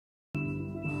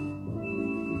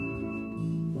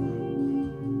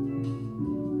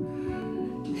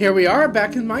Here we are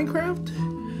back in Minecraft.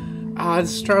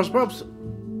 This is Charles Bubs,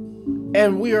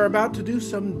 and we are about to do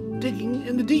some digging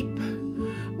in the deep.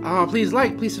 Please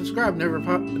like, please subscribe,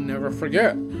 never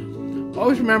forget.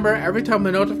 Always remember, every time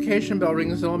the notification bell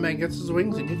rings, the old man gets his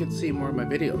wings, and you can see more of my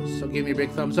videos. So give me a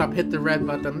big thumbs up, hit the red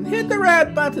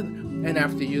button, and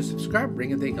after you subscribe,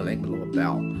 ring a ding-a-ling, the little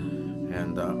bell.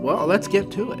 And well, let's get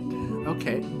to it.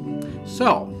 Okay,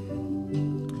 so.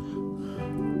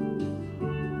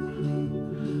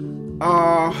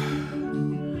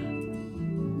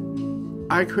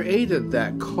 I created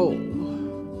that coal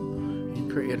in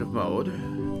creative mode.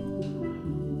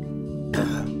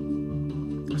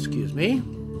 Excuse me.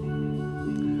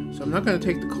 So I'm not going to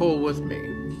take the coal with me.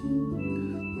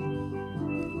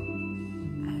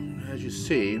 As you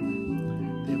see,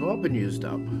 they've all been used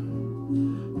up.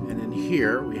 And in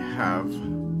here we have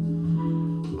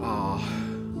our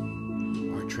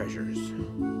treasures.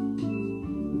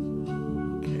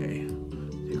 Okay, I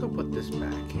think I'll put this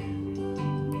back.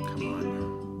 Come on.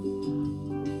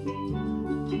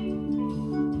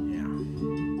 Yeah.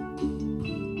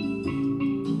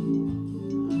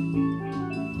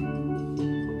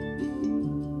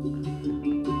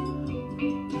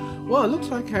 Well, it looks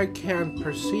like I can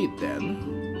proceed then.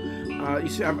 You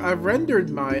see, I've rendered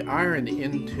my iron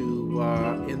into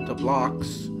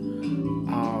blocks,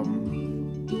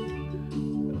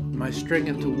 my string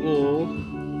into wool,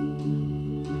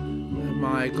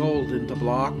 my gold into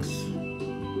blocks,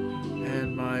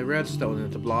 and my redstone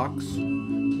into blocks,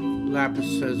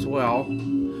 lapis as well,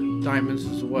 diamonds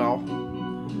as well.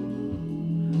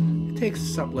 It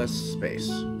takes up less space.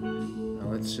 Now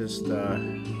let's just oh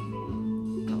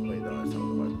wait, no, that's not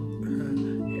the one.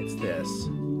 It's this.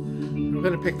 We're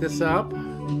gonna pick this up.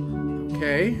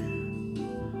 Okay.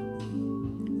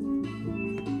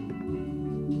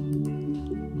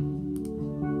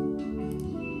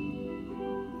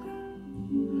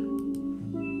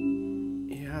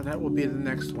 Yeah, that will be the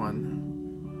next one.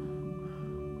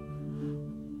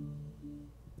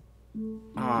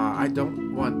 I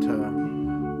don't want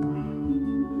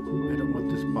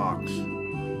this box.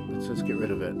 Let's just get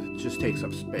rid of it. It just takes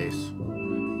up space.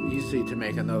 Easy to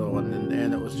make another one,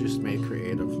 and it was just made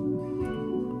creative.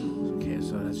 Okay,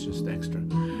 so that's just extra.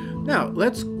 Now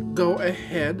let's go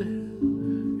ahead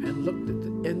and look at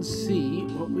and see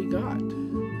what we got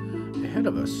ahead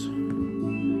of us.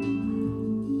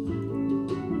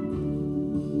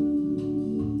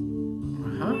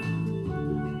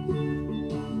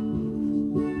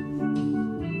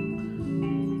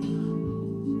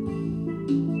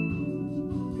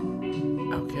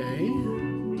 Okay.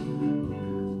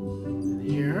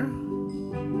 Here.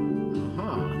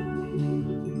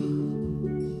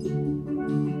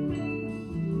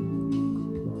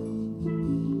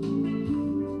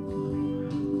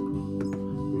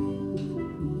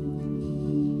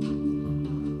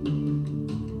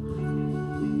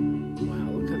 Wow,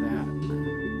 look at that.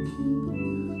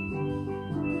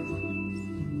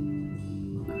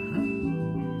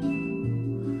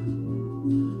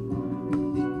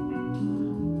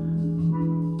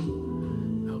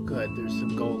 Oh, good. There's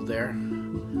some gold there.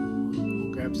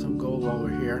 We'll grab some gold while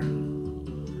we're here.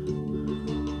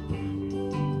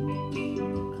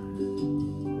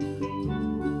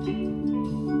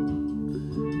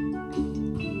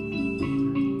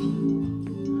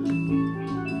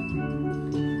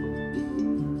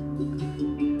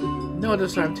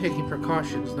 Notice I'm taking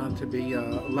precautions not to be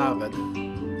lavaed.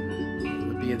 It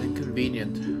would be an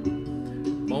inconvenient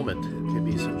moment to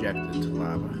be subjected to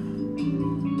lava.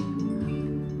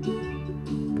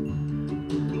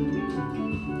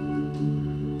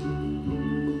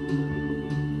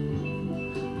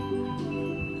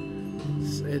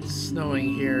 It's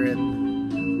snowing here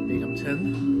in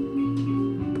Binghamton.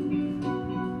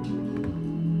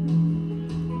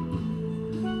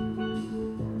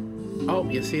 Oh,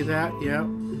 you see that? Yeah.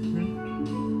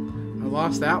 I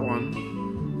lost that one.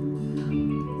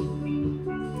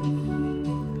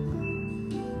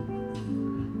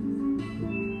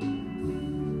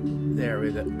 There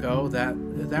we go. That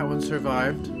one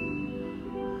survived.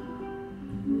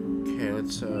 Okay,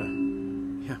 let's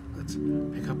let's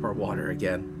pick up our water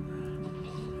again.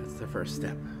 That's the first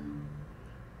step.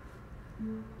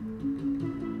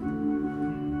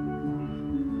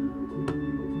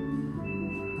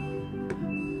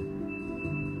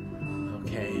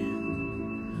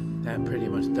 That pretty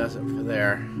much does it for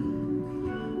there.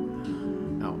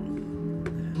 Oh.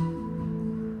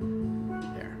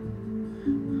 There.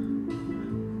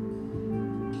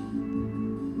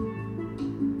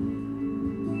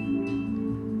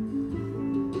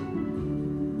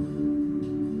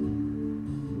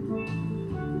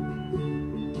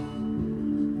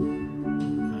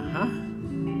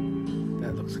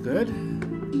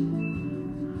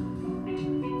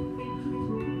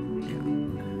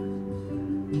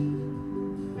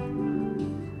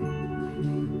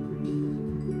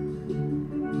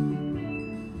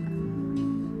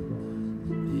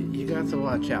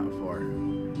 watch out for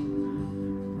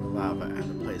lava at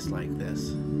a place like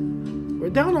this. We're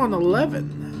down on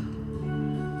 11.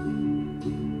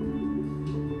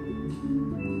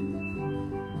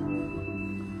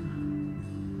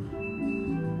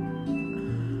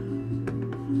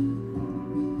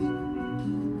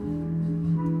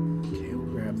 Okay, we'll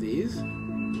grab these.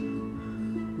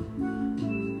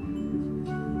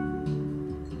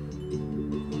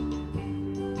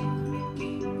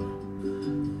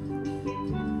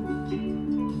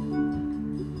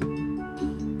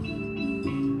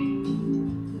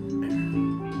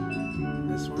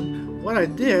 What I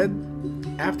did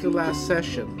after last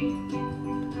session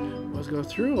was go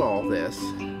through all this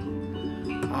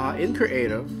in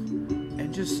Creative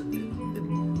and just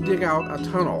dig out a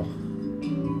tunnel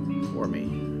for me.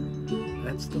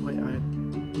 That's the way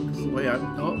I,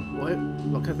 oh, wait,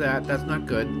 look at that, that's not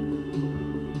good.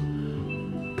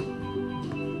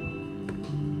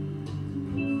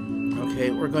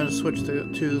 Okay, we're going to switch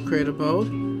to Creative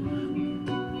mode.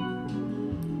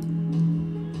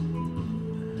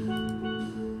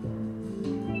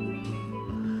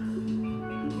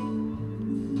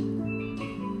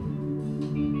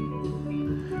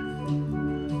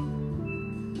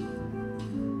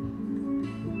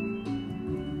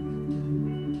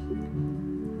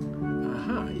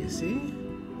 See?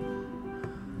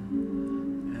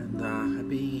 And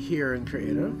being here in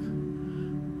Creative,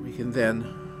 we can then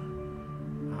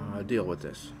deal with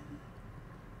this.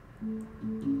 We'll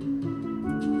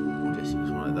just use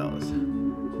one of those.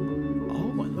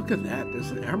 Oh, and look at that.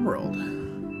 There's an emerald.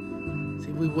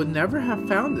 See, we would never have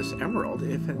found this emerald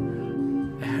if it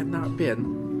had not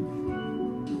been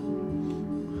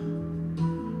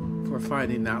for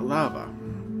finding that lava.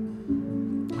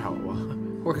 Oh, well,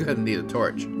 we're going to need a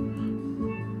torch.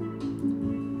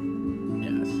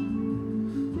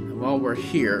 While we're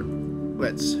here,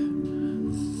 let's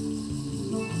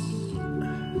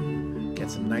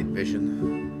get some night vision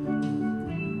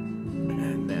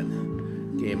and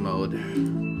then game mode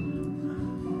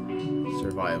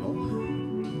survival.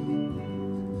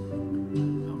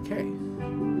 Okay.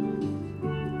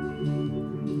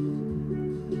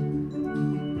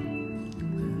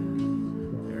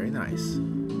 Very nice.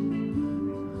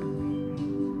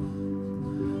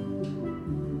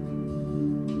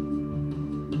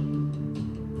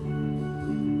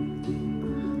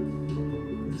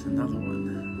 Another one.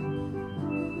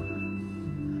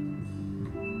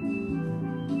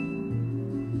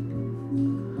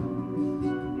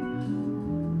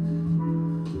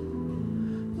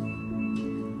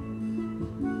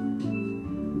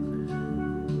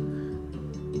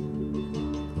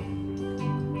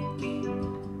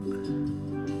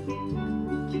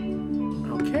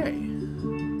 Okay.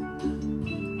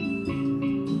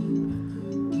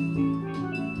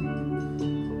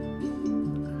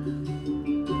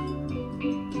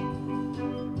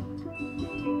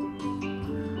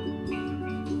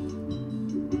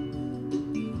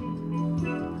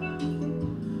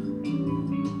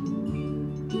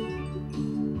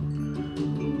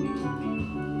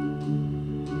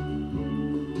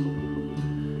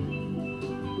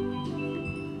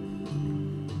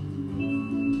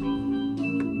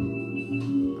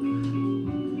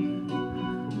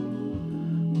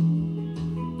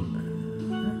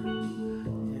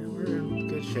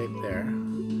 Shape there.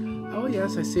 Oh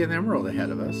yes, I see an emerald ahead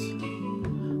of us.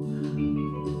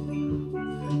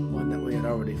 One that we had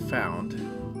already found.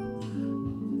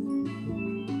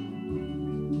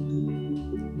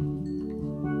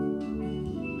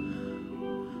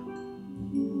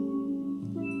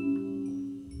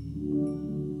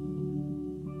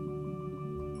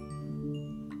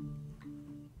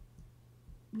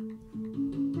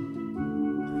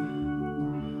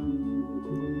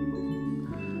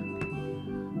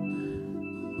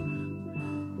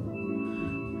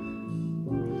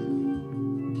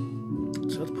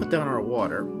 So let's put down our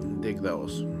water and dig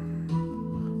those.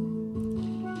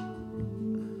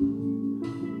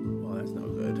 Well, that's no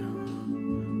good.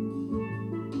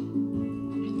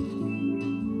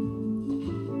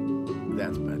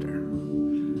 That's better.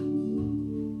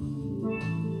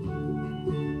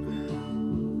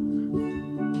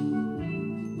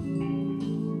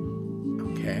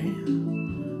 Okay.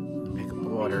 Pick up the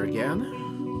water again.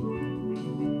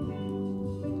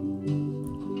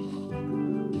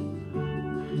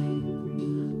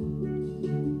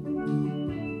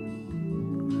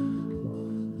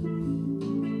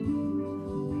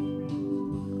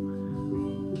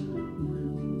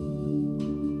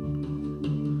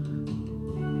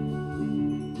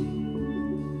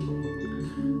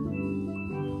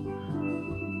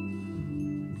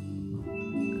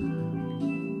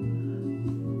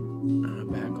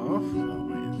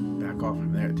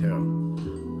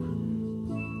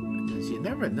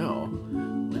 know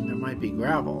when there might be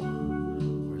gravel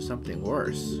or something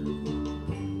worse.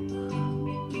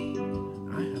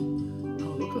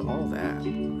 Oh, look at all that.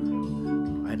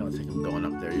 I don't think I'm going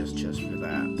up there just for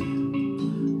that.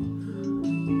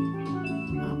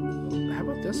 Oh, how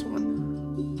about this one?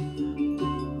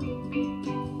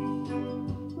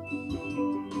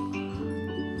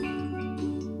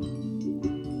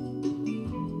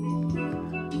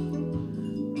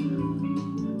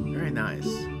 Very nice.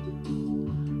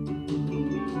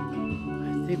 I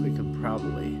think we could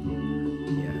probably,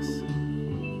 yes.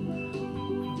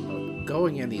 But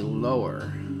going any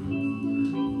lower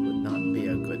would not be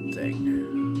a good thing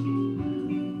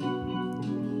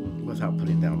without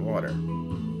putting down water.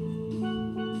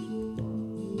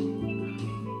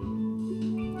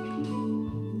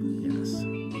 Yes.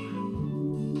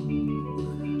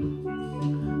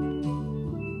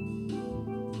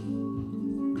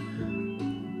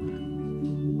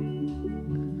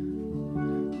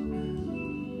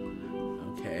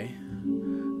 Okay.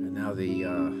 And now the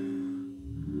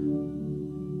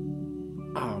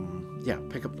yeah,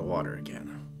 pick up the water again.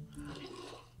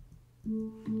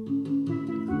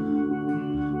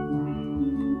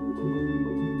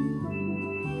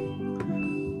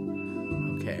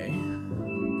 Okay.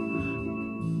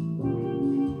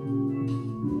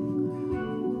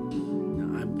 Now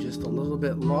I'm just a little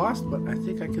bit lost, but I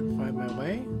think I can find my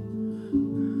way.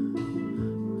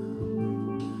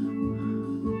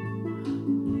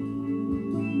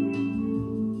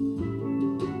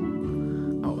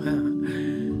 Oh,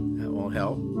 that won't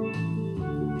help.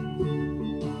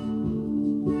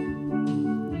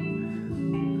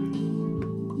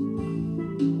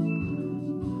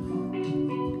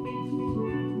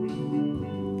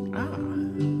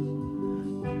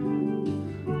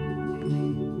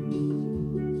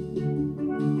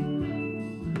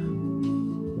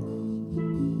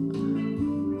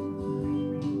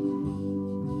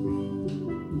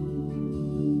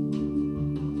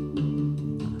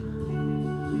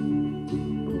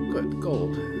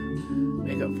 Gold.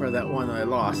 Make up for that one I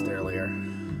lost earlier.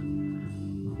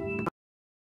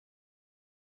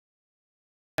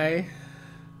 Okay.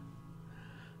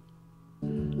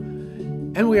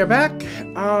 And we are back.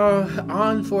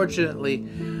 Unfortunately,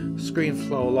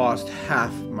 ScreenFlow lost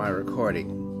half my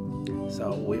recording.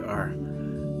 So we are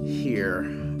here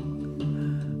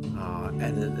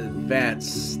at an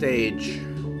advanced stage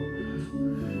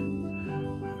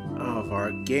of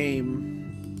our game.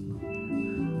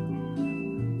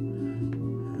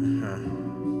 And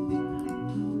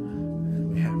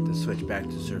we have to switch back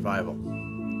to survival.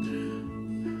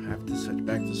 Have to switch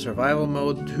back to survival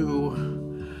mode to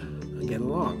get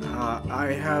along.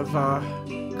 I have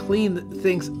cleaned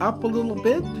things up a little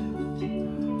bit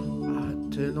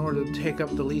in order to take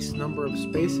up the least number of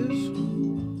spaces.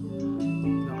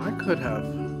 Now, I could have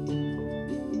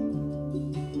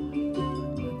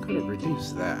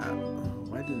reduced that.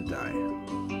 Why didn't I?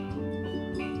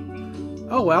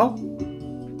 Oh well.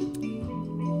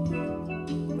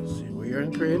 Let's see, we are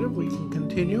in creative. We can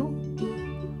continue.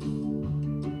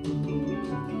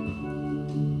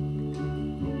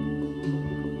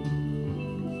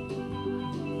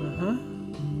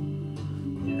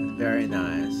 Yeah, very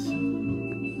nice.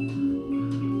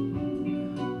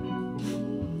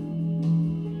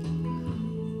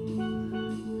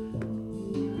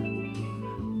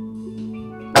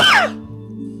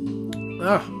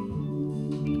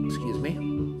 Excuse me.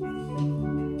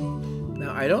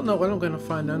 Now, I don't know what I'm going to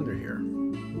find under here.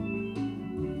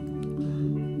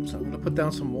 So I'm going to put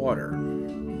down some water.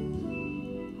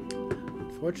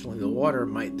 Unfortunately, the water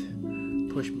might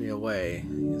push me away.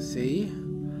 You see?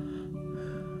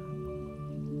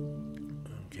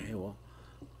 Okay, well.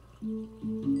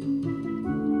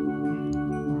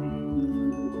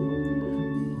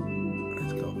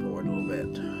 Let's go forward a little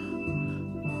bit.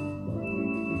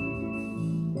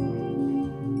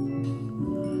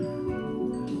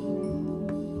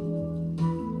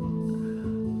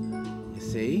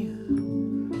 See,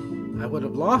 I would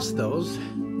have lost those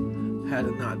had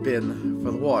it not been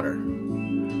for the water.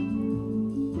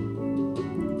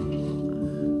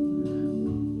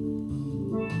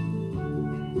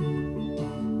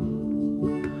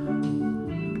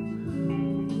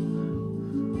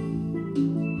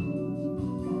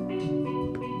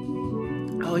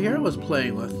 Oh, here I was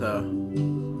playing with so I'm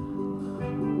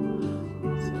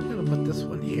gonna put this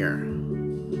one here.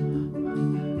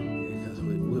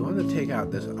 To take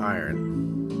out this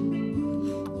iron,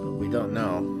 but we don't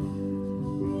know.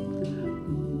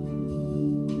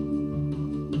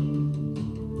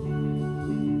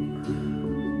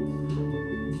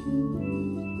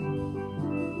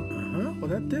 Well,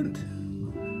 that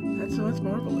so that's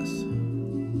marvelous.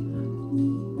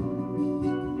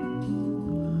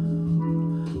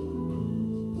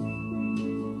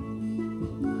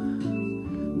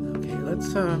 Okay,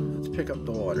 let's pick up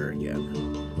the water again.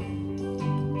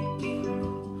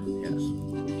 Yes.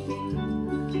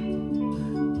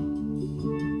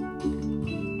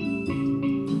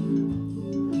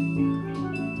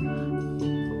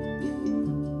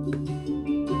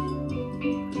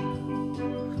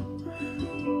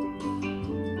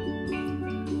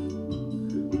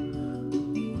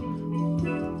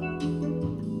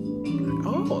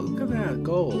 Oh, look at that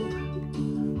gold.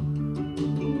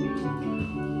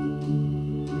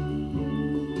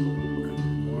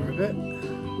 More of it.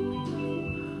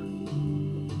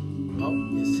 Oh,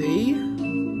 you see?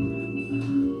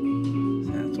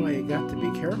 That's why you got to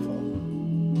be careful.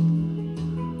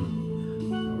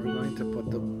 We're going to put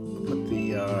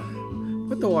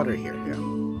the water here. Yeah.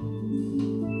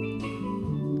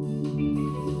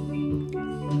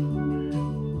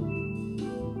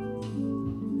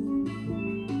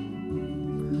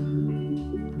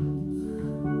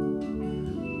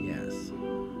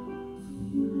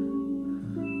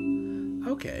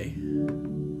 Okay,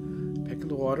 pick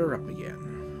the water up again.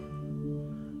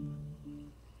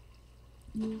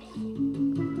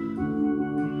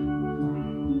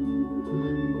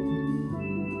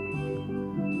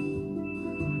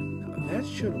 Now that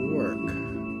should work.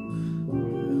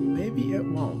 Maybe it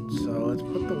won't, so let's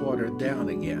put the water down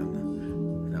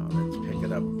again. No, let's pick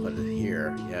it up and put it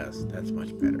here. Yes, that's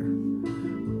much better.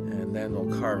 And then we'll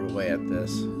carve away at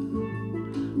this.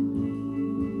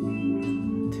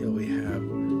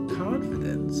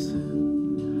 Confidence.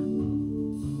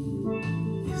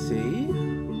 You see?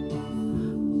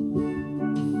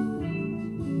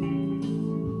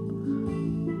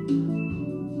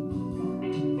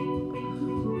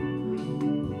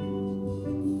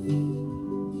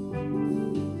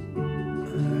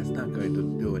 That's not going to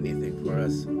do anything for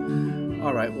us.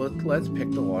 All right, well, let's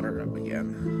pick the water up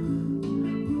again.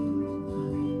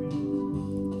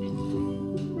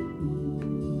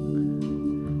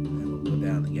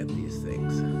 Down and get these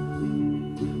things.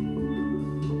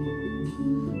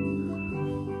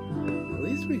 At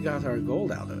least we got our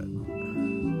gold out of it.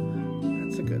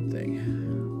 That's a good thing.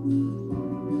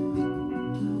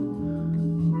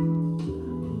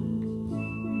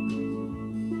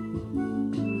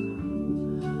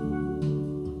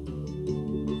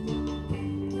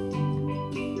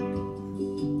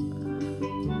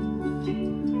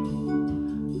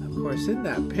 Of course, in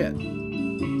that pit,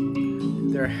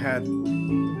 there had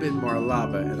been more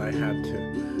lava, and I had to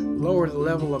lower the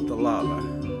level of the lava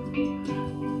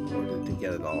in order to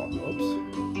get it all. Oops,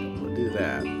 we'll do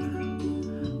that.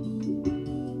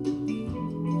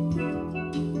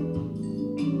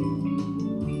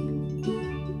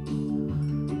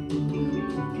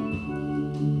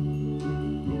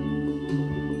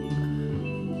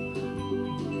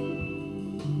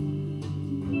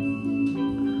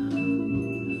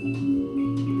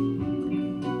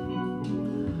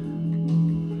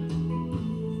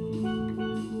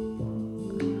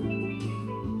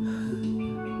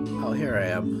 Oh, here I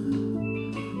am.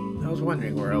 I was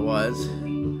wondering where I was,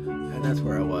 and that's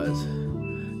where I was.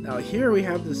 Now here we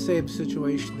have the same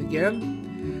situation again.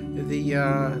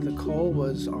 The coal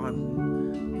was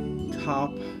on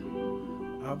top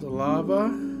of the lava.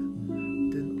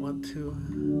 Didn't want to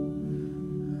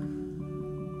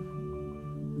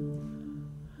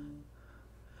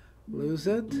lose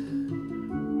it.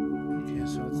 Okay,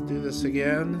 so let's do this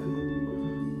again.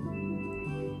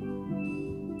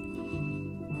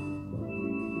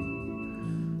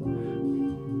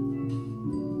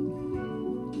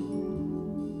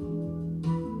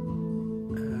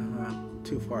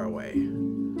 Too far away.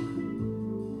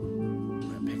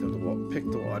 Pick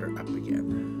the water up again.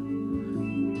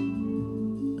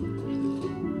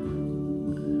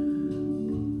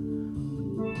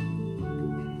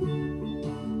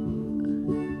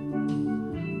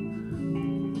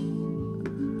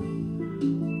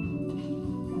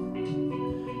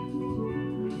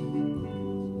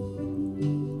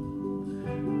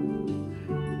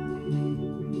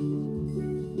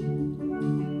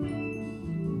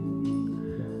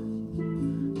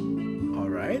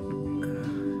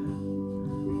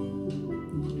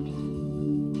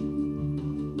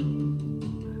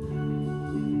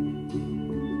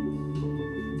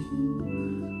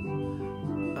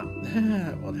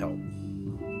 That will help.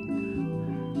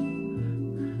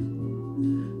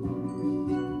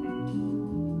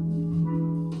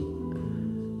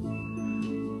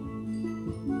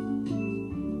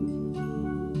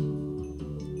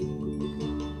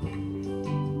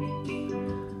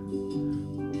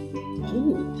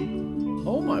 Oh.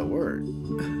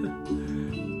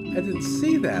 I didn't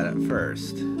see that at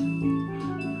first.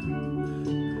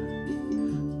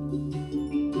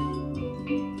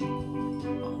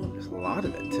 Oh, there's a lot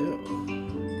of it too.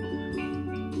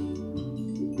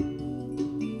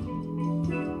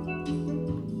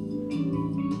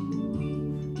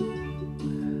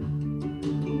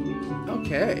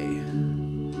 Okay.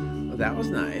 Well, that was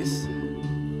nice.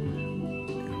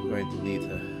 I'm going to need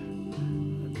to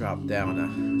drop down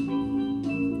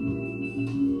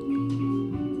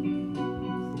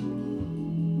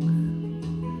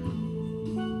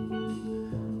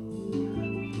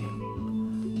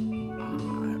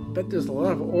I bet there's a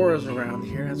lot of ores around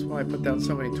here. That's why I put down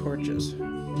so many torches.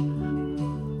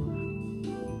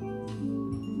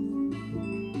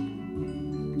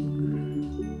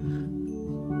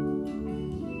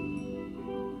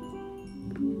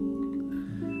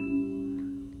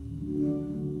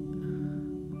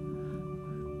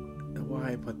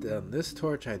 Why I put down this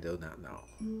torch, I do not know.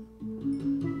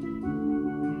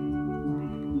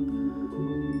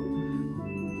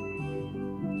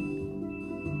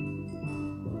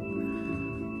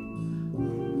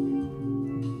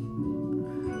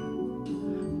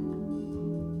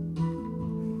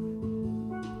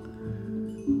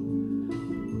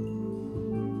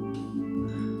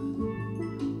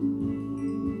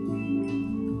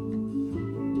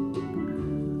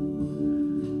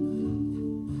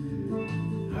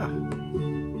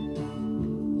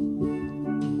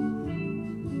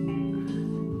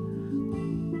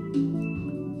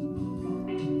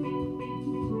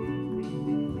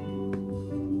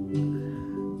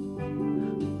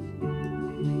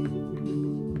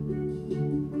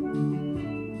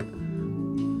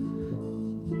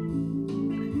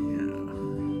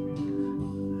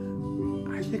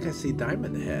 I think I see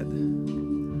Diamond Head.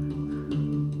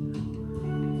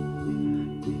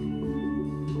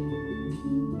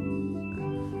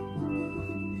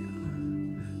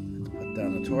 Let's put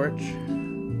down a torch.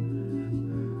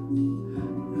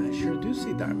 I sure do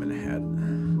see Diamond Head.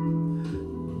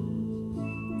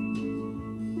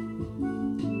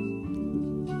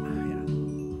 Yeah,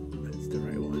 that's the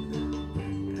right one.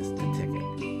 That's the ticket.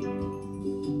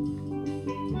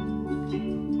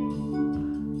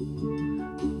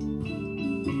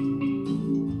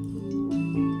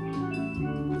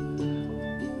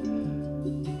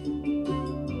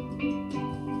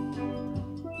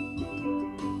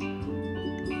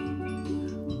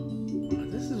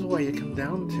 Why you come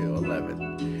down to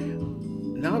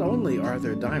 11. Not only are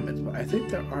there diamonds, but I think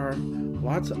there are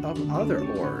lots of other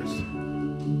ores.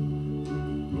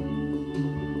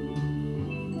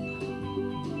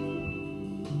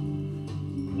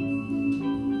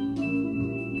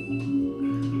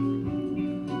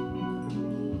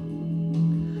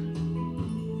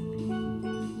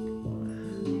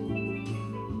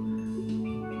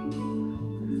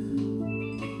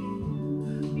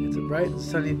 It's a bright and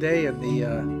sunny day, and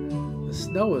the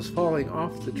snow is falling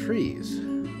off the trees.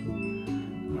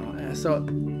 So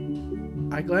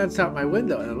I glance out my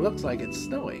window and it looks like it's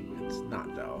snowing. It's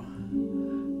not though.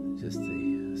 Just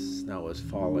the snow is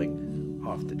falling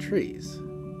off the trees.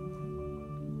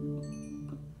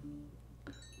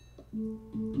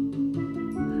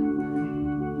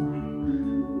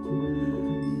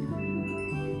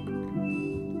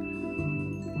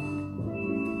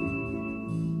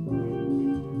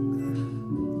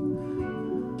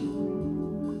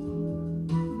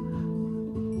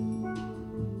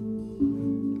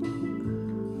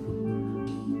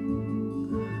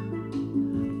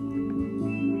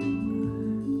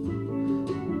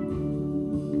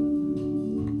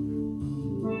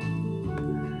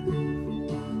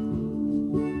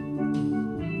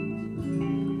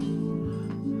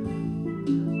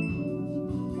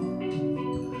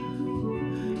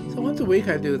 Once a week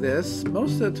I do this.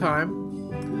 Most of the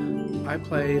time I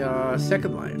play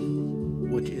Second Life,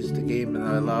 which is the game that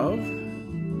I love.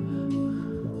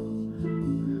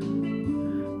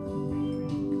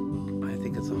 I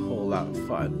think it's a whole lot of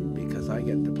fun because I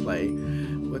get to play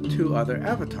with 2 other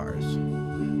avatars,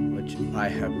 which I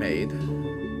have made.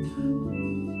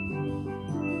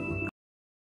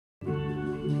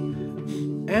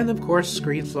 And of course,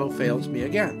 ScreenFlow fails me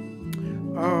again.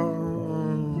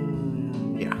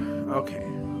 Yeah, okay.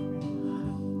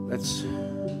 Let's... There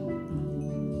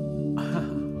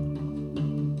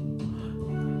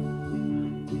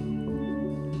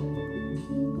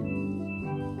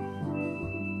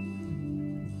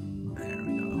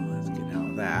we go. Let's get out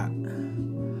of that.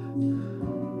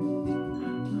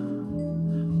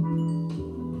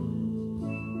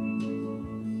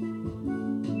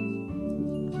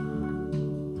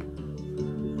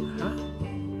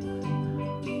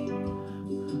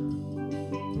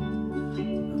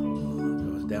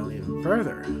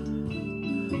 further.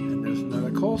 And there's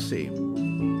another coal seam.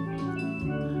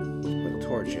 Let's put a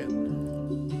torch in.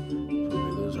 So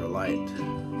we lose our light.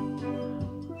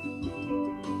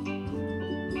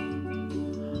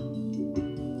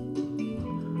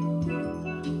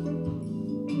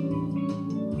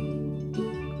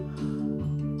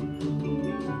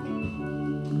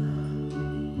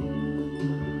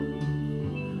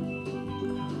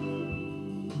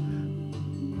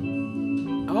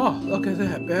 Oh, look at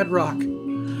that, bedrock. We've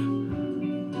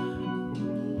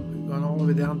gone all the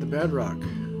way down to bedrock.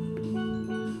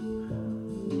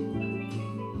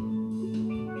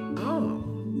 Oh,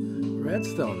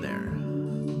 redstone there.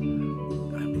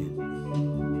 I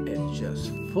mean, it's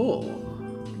just full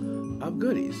of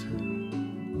goodies.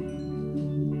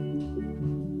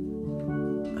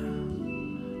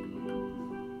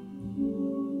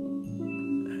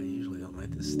 I usually don't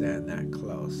like to stand that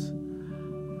close.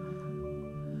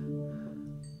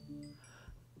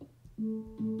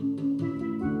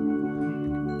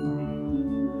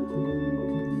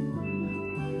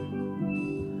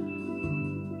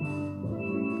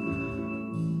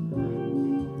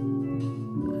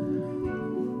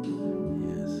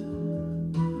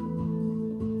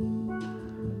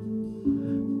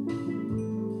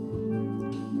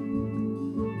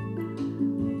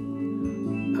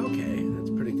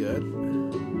 Good.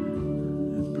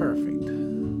 That's perfect.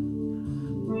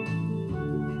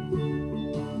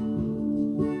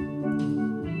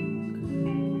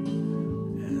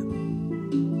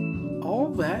 And all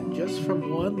that just from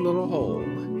one little hole.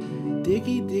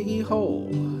 Diggy, diggy hole.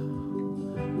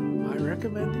 I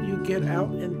recommend that you get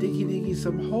out and diggy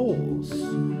some holes.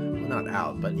 Well, not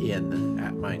out, but in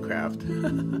at Minecraft.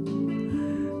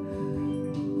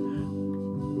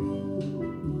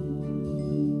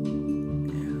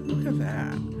 Look at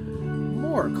that.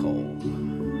 More coal.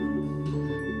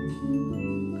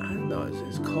 I don't know,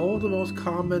 is coal the most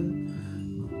common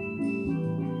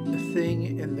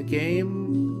thing in the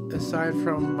game aside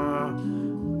from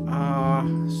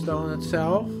stone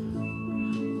itself?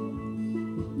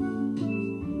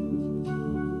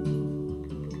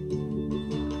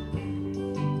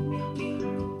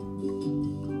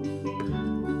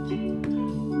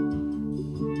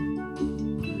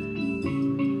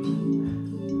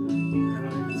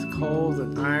 Coal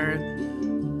and iron.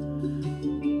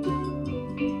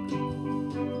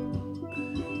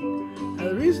 Now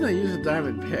the reason I use a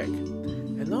diamond pick,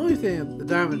 and the only thing the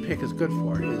diamond pick is good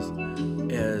for is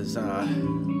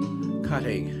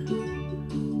cutting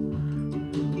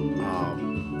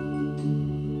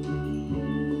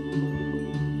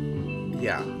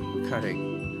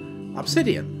cutting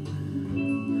obsidian.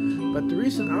 But the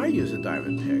reason I use a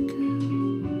diamond pick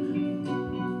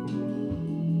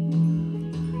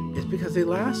because they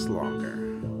last longer,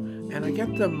 and I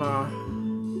get them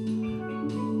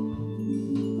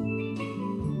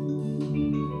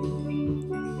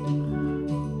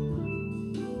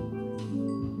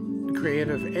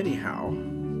creative anyhow.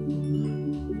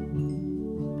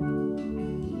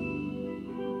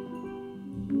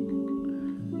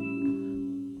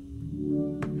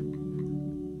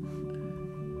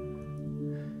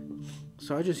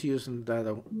 So I just use them that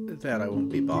I won't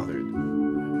be bothered.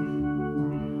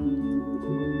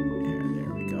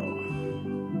 There we go.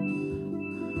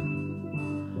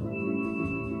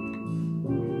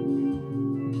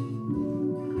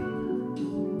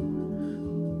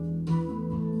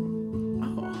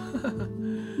 Oh,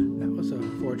 that was a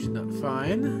fortunate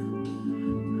find.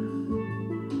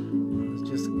 I was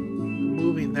just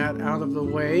moving that out of the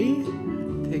way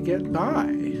to get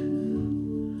by.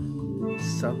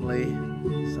 Suddenly,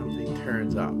 something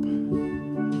turns up.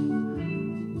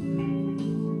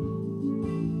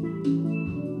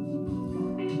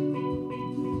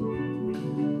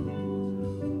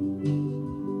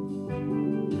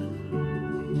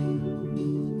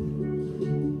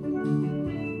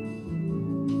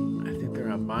 I think there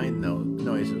are mine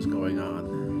noises going on.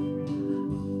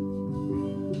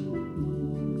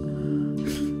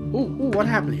 Ooh, what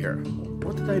happened here?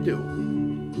 What did I do?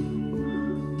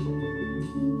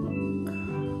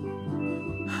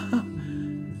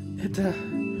 It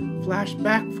flashed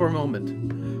back for a moment.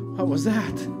 What was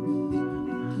that?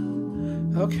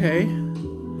 Okay.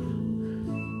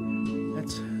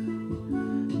 Let's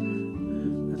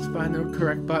find the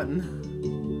correct button.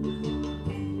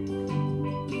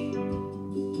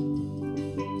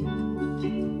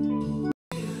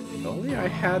 If only I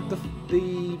had the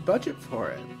budget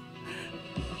for it.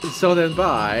 So then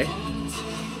bye.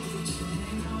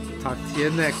 Talk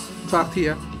to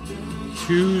you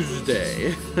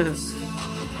Tuesday.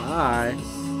 Bye.